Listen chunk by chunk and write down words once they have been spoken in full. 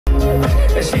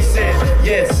And she said,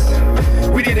 yes.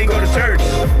 We didn't go to church,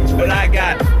 but I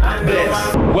got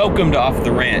this. Welcome to Off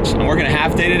the Ranch. I'm working a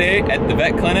half day today at the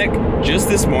vet clinic just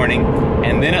this morning,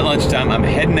 and then at lunchtime I'm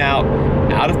heading out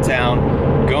of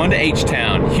town, going to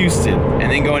H-Town, Houston,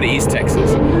 and then going to East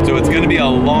Texas. So it's gonna be a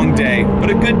long day,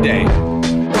 but a good day.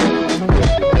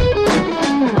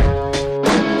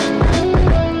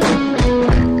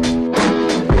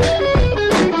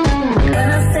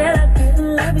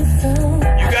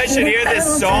 Should hear this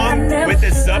song with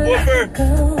this subwoofer.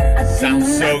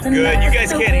 Sounds so good. You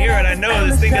guys can't hear it, I know.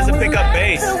 This thing doesn't pick up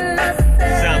bass.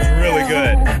 Sounds really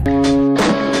good.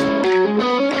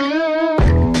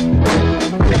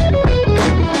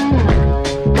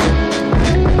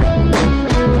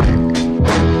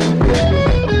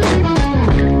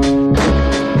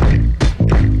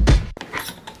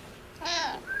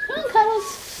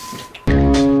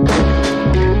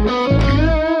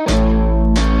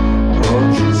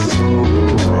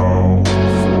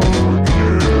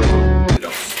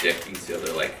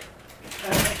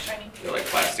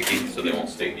 So they won't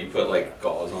stick. You put like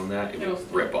gauze on that, it will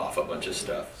rip off a bunch of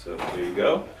stuff. So there you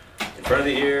go. In front of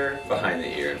the ear, behind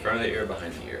the ear, in front of the ear,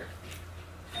 behind the ear.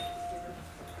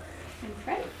 In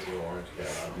front?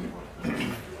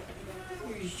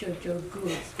 You're such a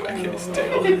good Whacking his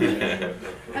tail. you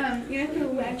know who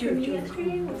whacked me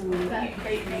yesterday?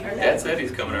 Dad said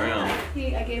he's coming around.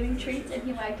 I gave him treats and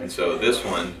he whacked his. And so this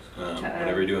one,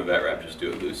 whenever you're doing vet wrap, just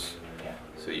do it loose.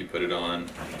 So you put it on.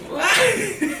 Or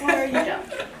you don't.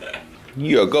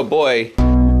 You're a good boy.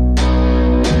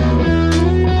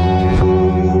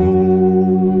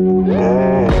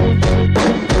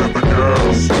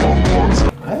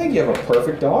 I think you have a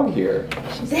perfect dog here.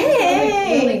 She's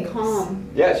really calm.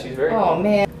 Yeah, she's very calm. Oh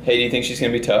man. Hey, do you think she's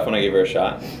gonna be tough when I give her a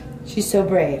shot? She's so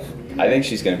brave. I think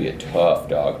she's gonna be a tough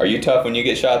dog. Are you tough when you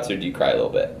get shots, or do you cry a little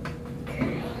bit?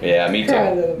 Yeah, me too. Cry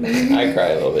a little bit. I cry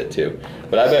a little bit too.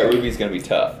 But I bet Ruby's gonna be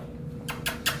tough.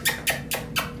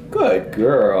 Good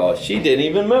girl. She didn't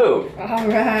even move. All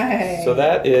right. So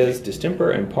that is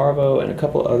distemper and parvo and a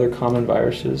couple other common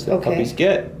viruses that puppies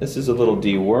get. This is a little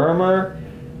dewormer.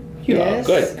 You're a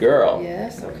good girl.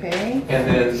 Yes, okay. And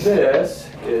then this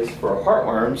is for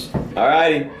heartworms.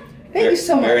 Alrighty. Thank you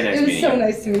so much. Very nice it was meeting so you.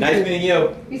 nice to meet you. Nice meeting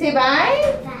you. You say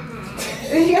bye?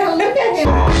 Bye. You gotta look at him.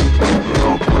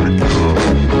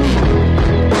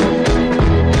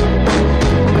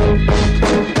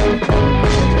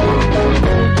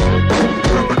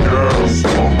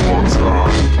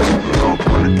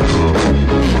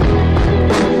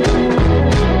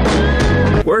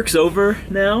 Work's over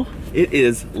now. It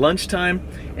is lunchtime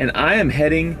and I am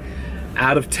heading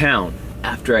out of town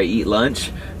after I eat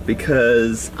lunch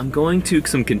because I'm going to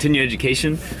some continuing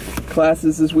education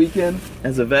classes this weekend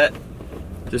as a vet.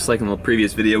 Just like in the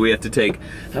previous video, we have to take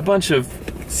a bunch of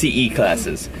CE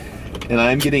classes. And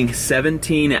I'm getting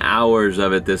 17 hours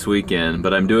of it this weekend,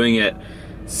 but I'm doing it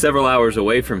several hours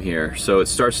away from here. So it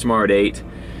starts tomorrow at 8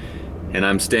 and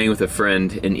I'm staying with a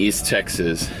friend in East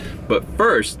Texas. But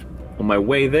first, on my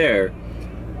way there,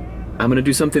 I'm gonna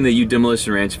do something that you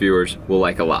Demolition Ranch viewers will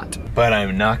like a lot. But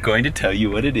I'm not going to tell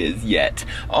you what it is yet.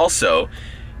 Also,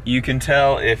 you can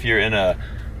tell if you're in a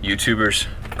YouTuber's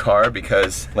car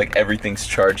because like everything's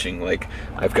charging. Like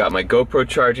I've got my GoPro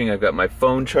charging, I've got my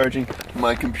phone charging,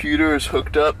 my computer is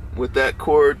hooked up with that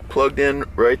cord plugged in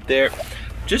right there.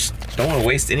 Just don't want to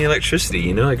waste any electricity,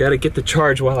 you know? I gotta get the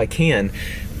charge while I can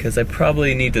because I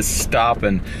probably need to stop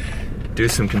and do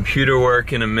some computer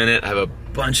work in a minute. I have a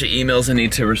bunch of emails I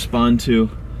need to respond to,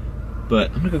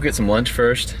 but I'm gonna go get some lunch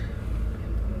first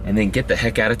and then get the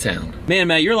heck out of town. Man,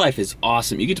 Matt, your life is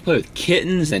awesome. You get to play with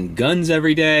kittens and guns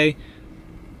every day.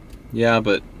 Yeah,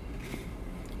 but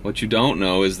what you don't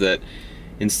know is that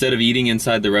instead of eating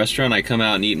inside the restaurant, I come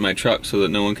out and eat in my truck so that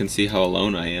no one can see how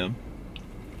alone I am.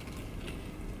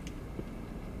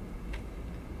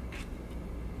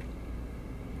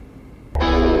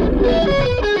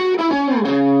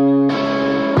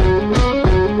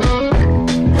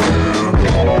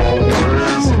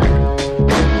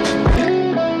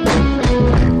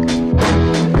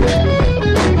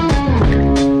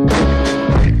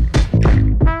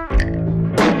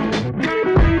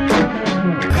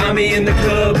 In the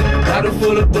club, bottle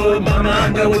full of bug, mama, I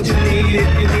know what you need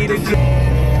if you need a good.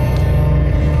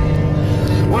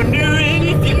 Wondering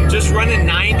if you just running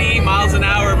 90 miles an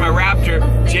hour in my Raptor,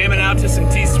 jamming out to some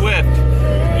T-Swift.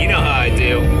 You know how I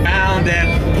do. Found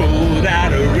and pulled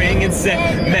out a ring and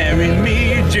said, marry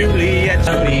me, Juliet.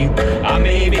 I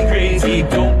may be crazy,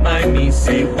 don't mind me.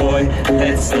 Say, boy,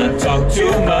 let's not talk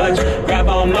too much. Grab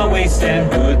on my waist and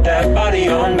put that body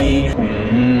on me.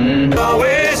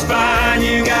 Always fine,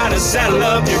 you got gotta saddle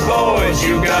up your boys,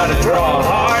 you gotta draw a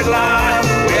hard line.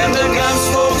 When the gun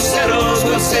smoke settles,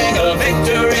 we'll sing a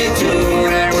victory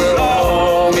tune, and we'll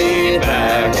all meet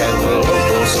back at the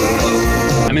local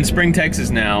saloon. I'm in Spring,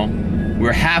 Texas now.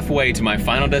 We're halfway to my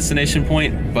final destination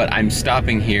point, but I'm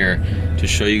stopping here to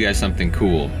show you guys something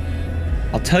cool.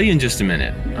 I'll tell you in just a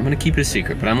minute. I'm gonna keep it a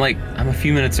secret, but I'm a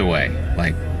few minutes away,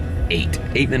 like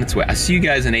 8 minutes away. I'll see you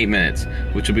guys in 8 minutes,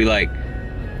 which will be like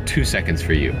 2 seconds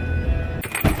for you.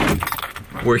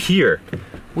 We're here.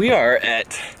 We are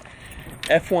at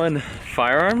F1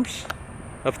 Firearms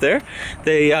up there.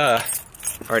 They are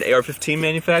an AR-15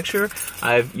 manufacturer.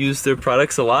 I've used their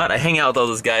products a lot. I hang out with all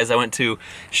those guys. I went to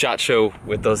SHOT Show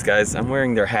with those guys. I'm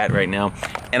wearing their hat right now.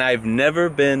 And I've never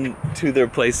been to their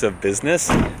place of business.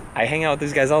 I hang out with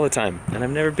these guys all the time, and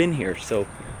I've never been here. So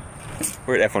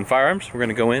we're at F1 Firearms. We're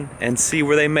gonna go in and see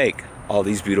where they make all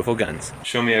these beautiful guns.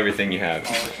 Show me everything you have.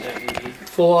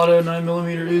 Full auto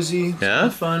 9mm Uzi. Yeah?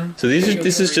 Fun. So this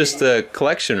is just the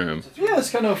collection room. Yeah, it's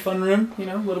kind of a fun room, you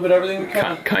know, a little bit of everything.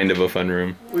 Kind of a fun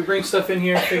room. We bring stuff in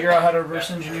here, figure out how to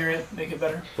reverse engineer it, make it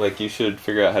better. Like you should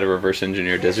figure out how to reverse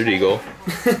engineer Desert Eagle.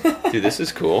 Dude, this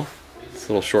is cool. This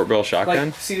little short barrel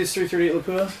shotgun. Like, see this 338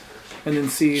 Lapua? And then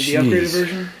see the upgraded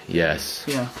version? Yes.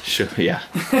 Yeah. Sure, yeah.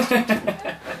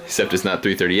 Except it's not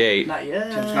 338. Not yet.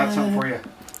 It's got something for you.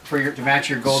 To match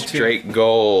your gold too. Straight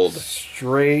gold.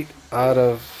 Straight out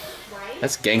of...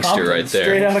 That's gangster right there.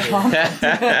 Straight out of Compton.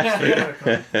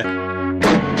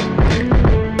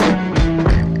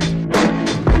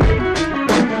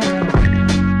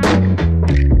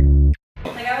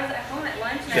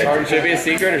 Should it be a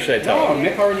secret or should I tell Oh,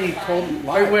 Nick already told...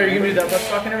 Wait, are you going to do that bus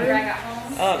talk and everything?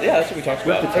 Yeah, that's what we talked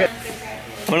about.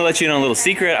 I'm gonna let you in on a little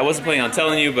secret. I wasn't planning on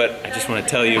telling you, but I just want to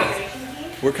tell you.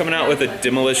 We're coming out with a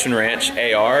Demolition Ranch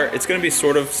AR. It's gonna be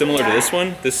sort of similar to this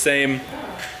one. The same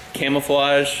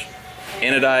camouflage,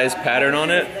 anodized pattern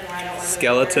on it,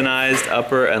 skeletonized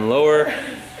upper and lower.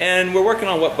 And we're working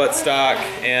on what butt stock,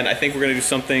 and I think we're gonna do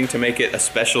something to make it a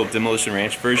special Demolition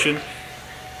Ranch version.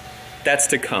 That's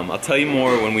to come. I'll tell you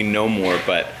more when we know more,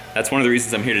 but that's one of the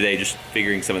reasons I'm here today, just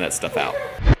figuring some of that stuff out.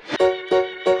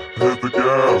 Hit the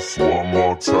gas one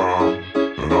more time,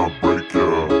 and I'll break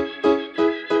you.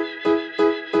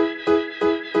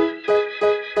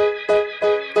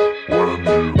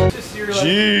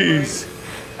 Jeez.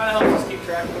 Kind of helps us keep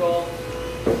track of it all.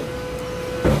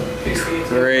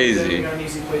 Crazy. You know, an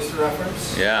easy place to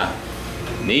reference. Yeah.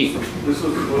 Neat. This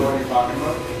was the one you're talking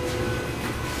about?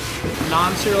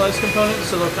 Non-serialized components,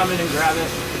 so they'll come in and grab it.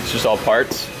 It's just all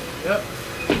parts. Yep.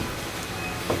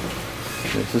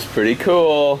 This is pretty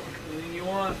cool. Anything you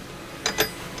want.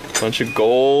 Bunch of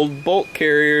gold bolt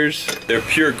carriers. They're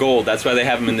pure gold. That's why they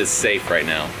have them in this safe right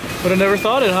now. Would have never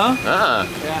thought it, huh?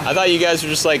 Yeah. I thought you guys were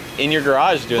just like in your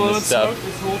garage doing this stuff.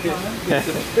 It's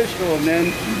official,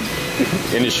 man.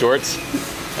 In his shorts.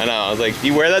 I know. I was like, do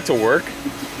you wear that to work?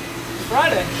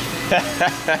 Friday.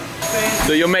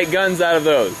 So you'll make guns out of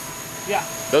those. Yeah.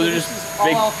 Those are just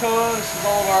big. All Alcoa. This is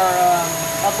all of our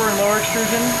upper and lower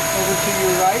extrusion over to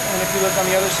your right. And if you look on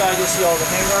the other side, you'll see all the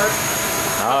handguards.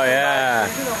 Oh yeah.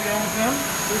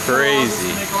 Crazy.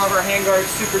 Make all of our handguards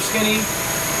super skinny.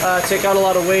 Take out a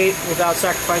lot of weight without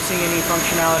sacrificing any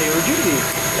functionality or rigidity.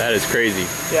 That is crazy.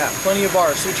 Yeah, plenty of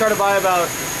bars. So we try to buy about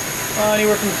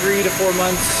anywhere from 3 to 4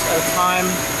 months at a time.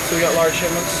 So we got large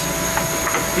shipments.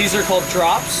 These are called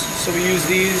drops. So we use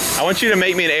these. I want you to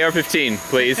make me an AR-15,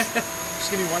 please.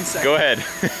 Just give me 1 second. Go ahead.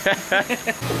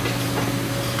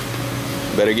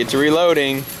 Better get to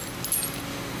reloading.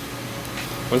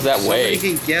 What does that weigh?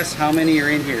 Somebody can guess how many are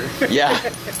in here. Yeah.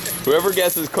 Whoever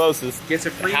guesses closest. Gets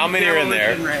a free how many are in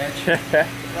there?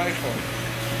 Rifle.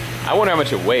 I wonder how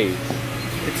much it weighs.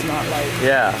 It's not light.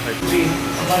 Yeah. A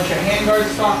bunch of handguard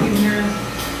stock in here.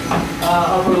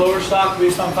 Upper lower stock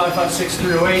based on 5.56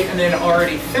 through 08, and then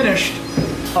already finished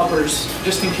uppers,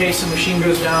 just in case a machine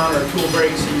goes down or a tool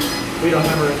breaks and we don't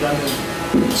have a redundant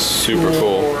Super tool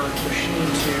cool. or machine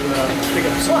to pick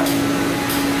up the slack.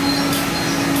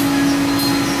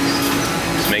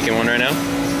 Making one right now?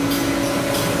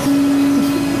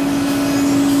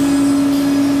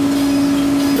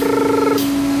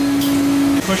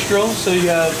 Push drill, so you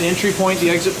have the entry point, the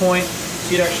exit point.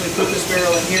 So you'd actually put this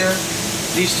barrel in here.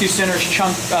 These two centers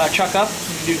chuck up.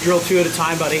 You do drill 2 at a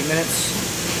time, about 8 minutes.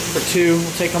 For 2,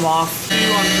 we'll take them off. 2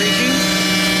 on breaching.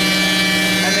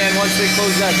 And then once they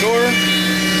close that door,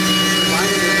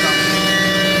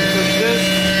 push this.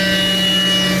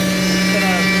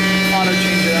 Gonna auto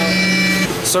change it out.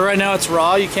 So right now it's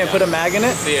raw, you can't put a mag in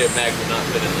it. See, a mag would not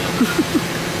fit in there.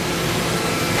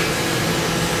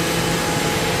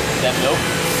 Is that milk?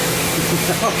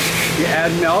 You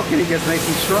add milk and it gets nice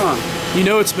and strong. You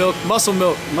know it's milk. Muscle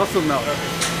milk. Muscle milk.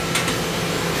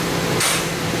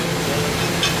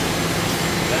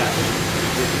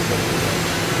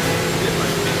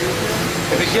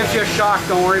 If it gives you a shock,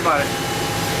 don't worry about it.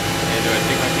 And do I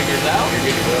take my fingers out? You're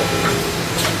good to go.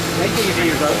 Make your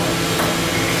fingers out.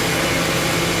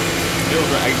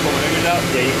 I can pull my fingers out?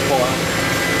 Yeah, you can pull out.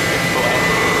 Pull out.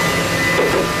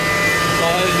 That's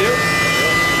all I had to do?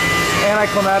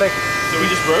 Anticlimactic. So we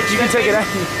just broke You can take it out.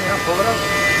 Pull it out.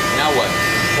 Now what?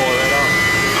 Pull it right off.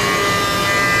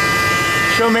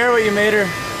 Show Mary what you made her.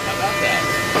 How about that?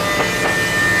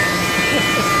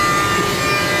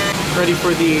 Ready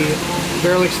for the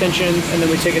barrel extension, and then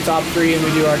we take a top 3 and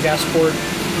we do our gas port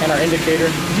and our indicator.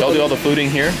 Y'all do all the fluting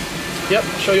here? Yep,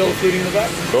 show you all the fluting in the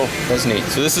back. Cool, that's neat.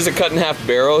 So this is a cut in half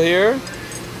barrel here.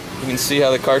 You can see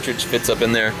how the cartridge fits up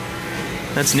in there.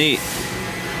 That's neat.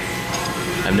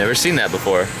 I've never seen that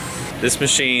before. This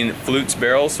machine flutes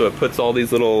barrels, so it puts all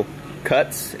these little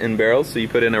cuts in barrels. So you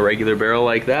put in a regular barrel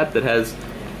like that has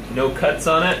no cuts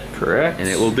on it. Correct. And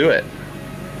it will do it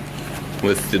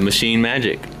with the machine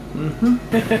magic. 3,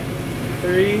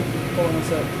 hold on a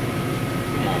sec.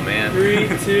 Come on, man. 3,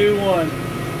 2, 1.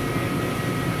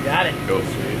 Got it. Go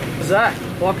straight. Zach,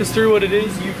 walk us through what it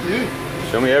is you do.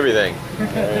 Show me everything.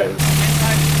 Inside of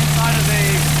a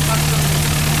custom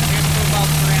hand profile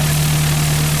ceramic.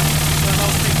 So it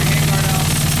helps take the handguard out,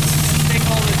 take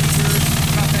all the heaters,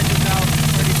 rough edges out,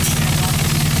 ready for stand on.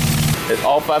 It's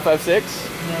all 5.56?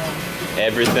 No.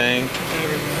 Everything.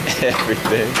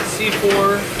 Everything.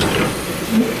 C4.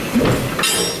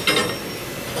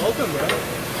 Welcome, bro.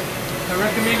 I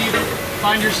recommend you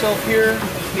find yourself here.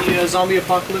 The zombie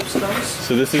apocalypse does.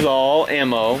 So this is all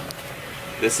ammo.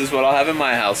 This is what I'll have in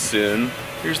my house soon.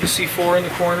 Here's the C4 in the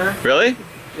corner. Really?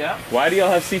 Yeah. Why do y'all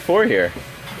have C4 here?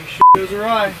 Make sure it goes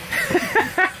awry.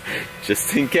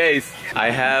 Just in case. I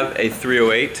have a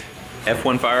 308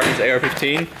 F1 Firearms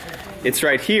AR-15. It's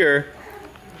right here.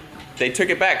 They took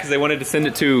it back because they wanted to send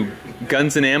it to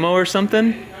Guns and Ammo or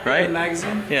something, right? The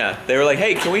magazine? Yeah. They were like,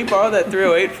 hey, can we borrow that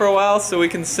 308 for a while so we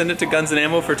can send it to Guns and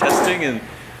Ammo for testing? And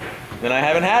then I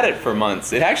haven't had it for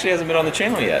months. It actually hasn't been on the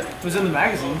channel yet. It was in the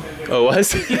magazine. Oh, it was?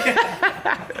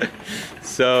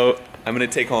 So I'm gonna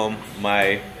take home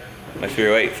my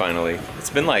 308 finally.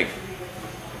 It's been like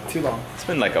Too long. It's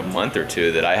been like a month or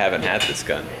two that I haven't had this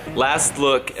gun. Last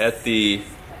look at the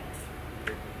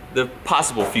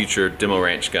possible future Demo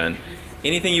Ranch gun.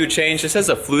 Anything you would change? This has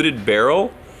a fluted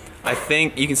barrel. I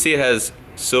think you can see it has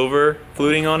silver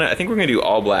fluting on it. I think we're gonna do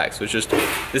all black. So it's just,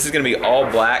 this is gonna be all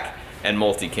black and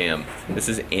multicam. This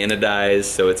is anodized,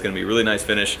 so it's gonna be a really nice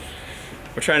finish.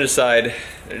 We're trying to decide,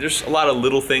 there's a lot of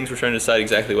little things we're trying to decide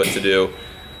exactly what to do.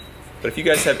 But if you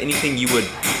guys have anything you would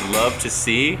love to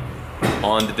see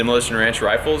on the Demolition Ranch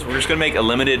rifles, we're just gonna make a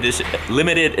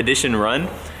limited edition run,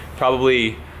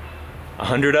 probably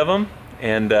 100 of them,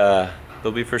 and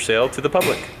they'll be for sale to the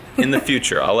public in the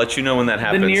future. I'll let you know when that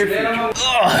happens. The near future.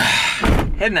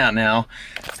 Heading out now.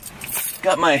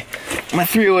 Got my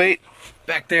 308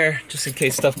 back there just in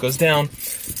case stuff goes down.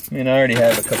 I mean, I already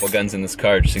have a couple guns in this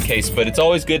car just in case, but it's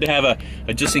always good to have a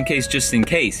just in case,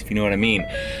 if you know what I mean.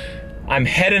 I'm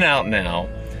heading out now.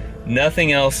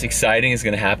 Nothing else exciting is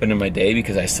gonna happen in my day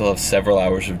because I still have several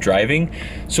hours of driving.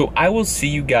 So I will see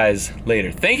you guys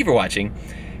later. Thank you for watching.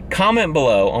 Comment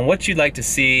below on what you'd like to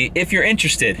see if you're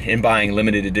interested in buying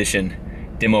limited edition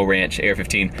Demo Ranch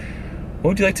AR-15.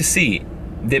 What would you like to see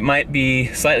that might be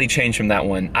slightly changed from that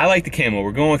one? I like the camo,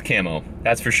 we're going with camo,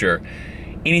 that's for sure.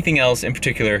 Anything else in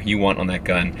particular you want on that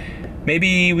gun?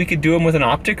 Maybe we could do them with an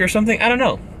optic or something? I don't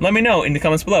know. Let me know in the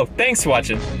comments below. Thanks for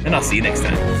watching, and I'll see you next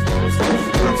time.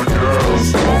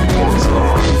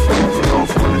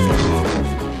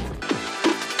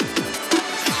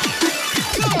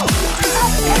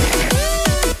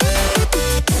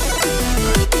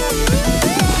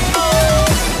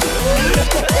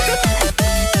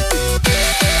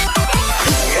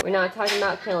 We're not talking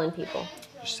about killing people.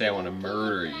 Just say I want to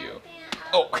murder you.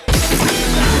 Oh.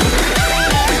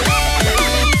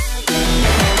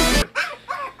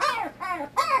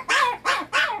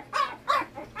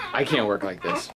 I can't work like this.